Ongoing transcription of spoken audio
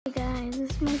Hey guys,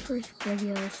 this is my first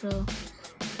video, so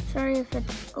sorry if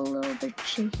it's a little bit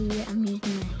shaky. I'm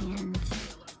using my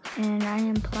hands, and I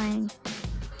am playing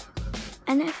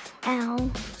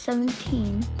NFL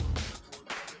 17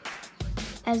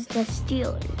 as the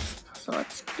Steelers. So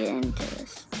let's get into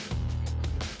this.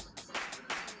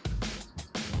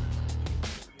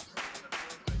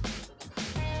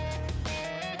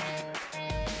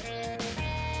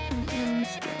 I am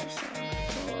Steelers, so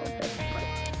it's a little bit bright.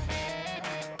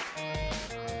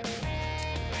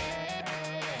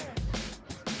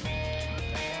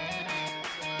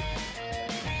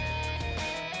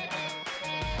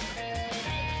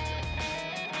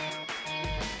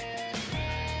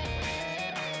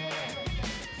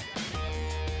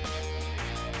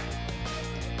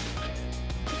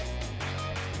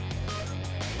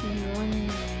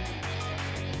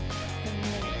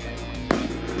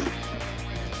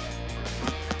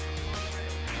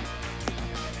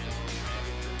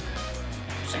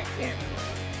 Yeah.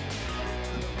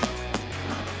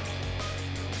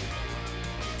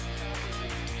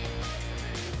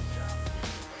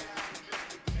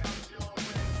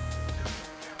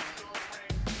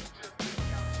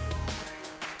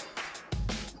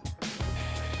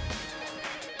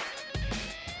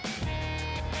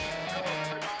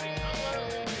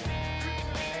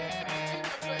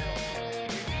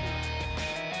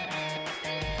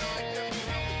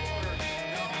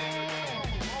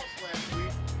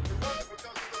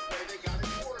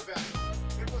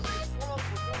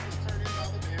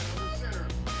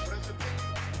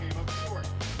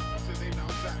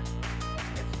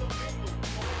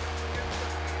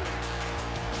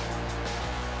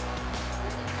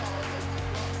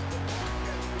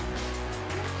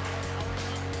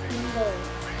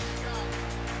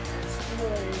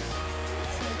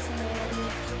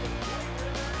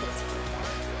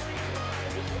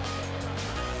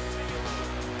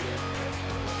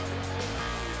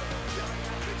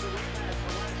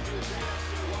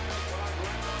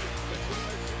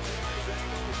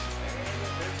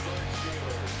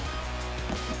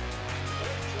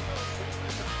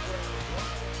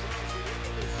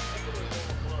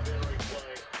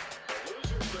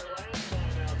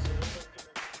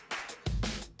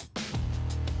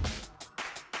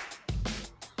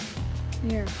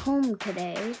 We're home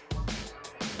today.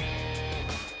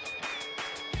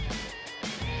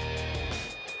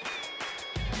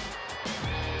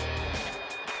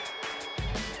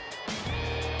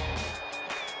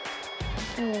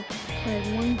 I will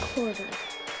play one quarter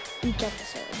each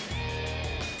episode.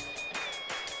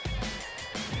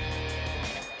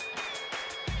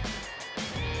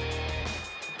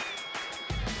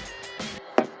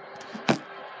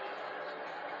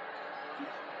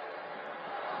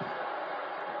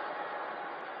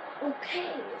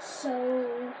 Okay, so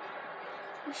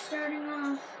we're starting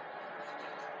off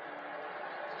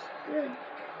good.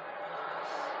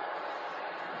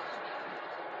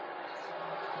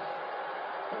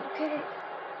 Okay,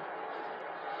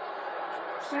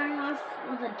 starting off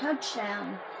with a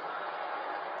touchdown,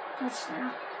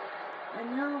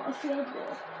 and now a field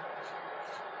goal.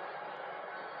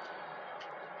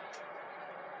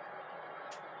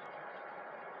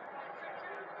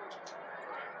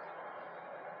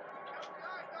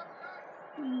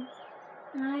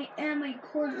 I am a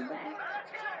quarterback.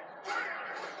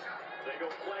 They go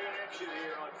play action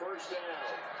here on first down.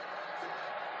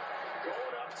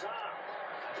 Going up top.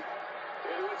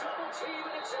 Into a double team,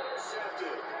 and it's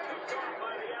intercepted. Caught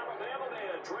by the Alabama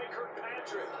man, Drake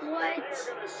Kirkpatrick. What?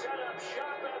 They're going to set up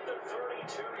shop at the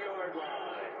 32-yard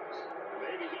line.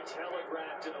 Maybe he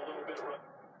telegraphed it a little bit.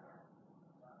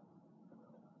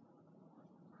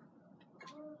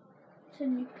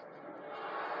 Continue.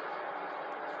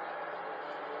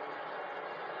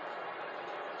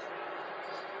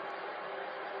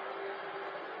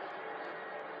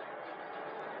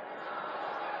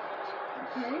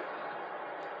 Okay.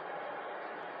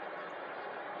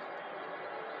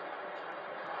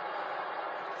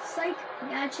 Psych,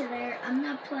 gotcha there. I'm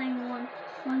not playing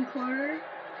one quarter.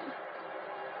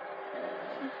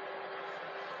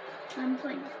 I'm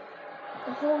playing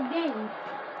the whole game.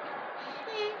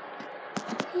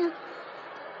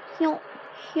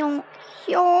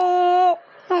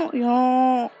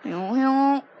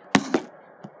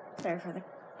 Sorry for the.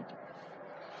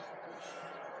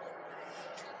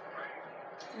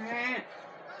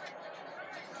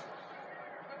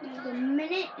 There's a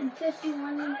minute and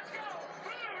 51. They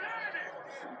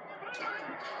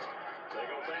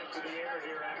go back to the air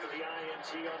here after the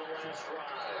INT on the last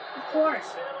drive. Of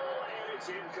course. And It's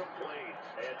incomplete.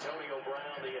 Antonio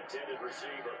Brown, the intended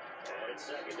receiver. And it's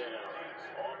second down.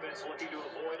 Offense looking to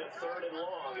avoid a 3rd and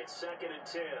long. It's 2nd and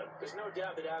 10. There's no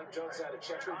doubt that Adam Jones had a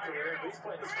checkered career, but he's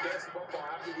playing this basketball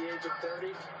after the age of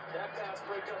 30. That pass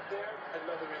break up there,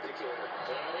 another indicator.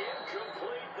 And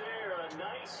incomplete there. A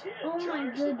nice hit. Oh my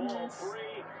goodness.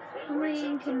 How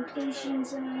many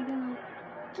incompletions am I gonna?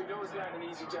 You know it's not an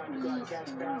easy job to go out and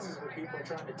catch passes where people are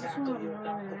trying to tackle you and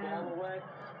knock the ball away.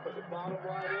 But the bottom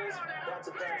line is, that's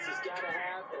a pass he's got to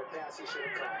have and a pass he should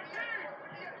have caught.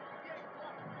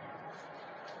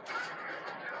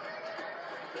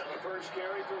 Now the first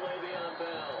carry for Le'Veon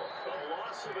Bell. A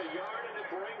loss of a yard, and it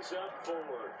brings up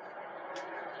 4th.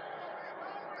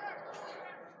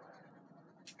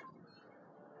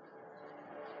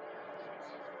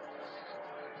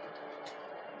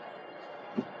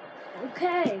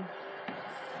 Okay.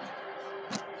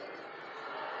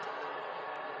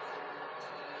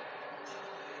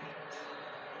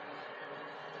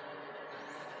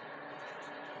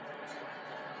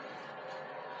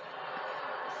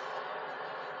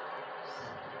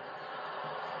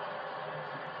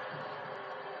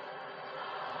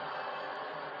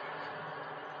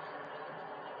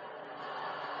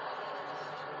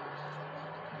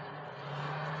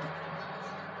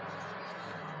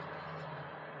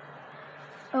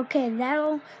 Okay,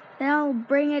 that'll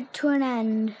bring it to an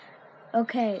end.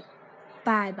 Okay,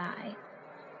 bye-bye.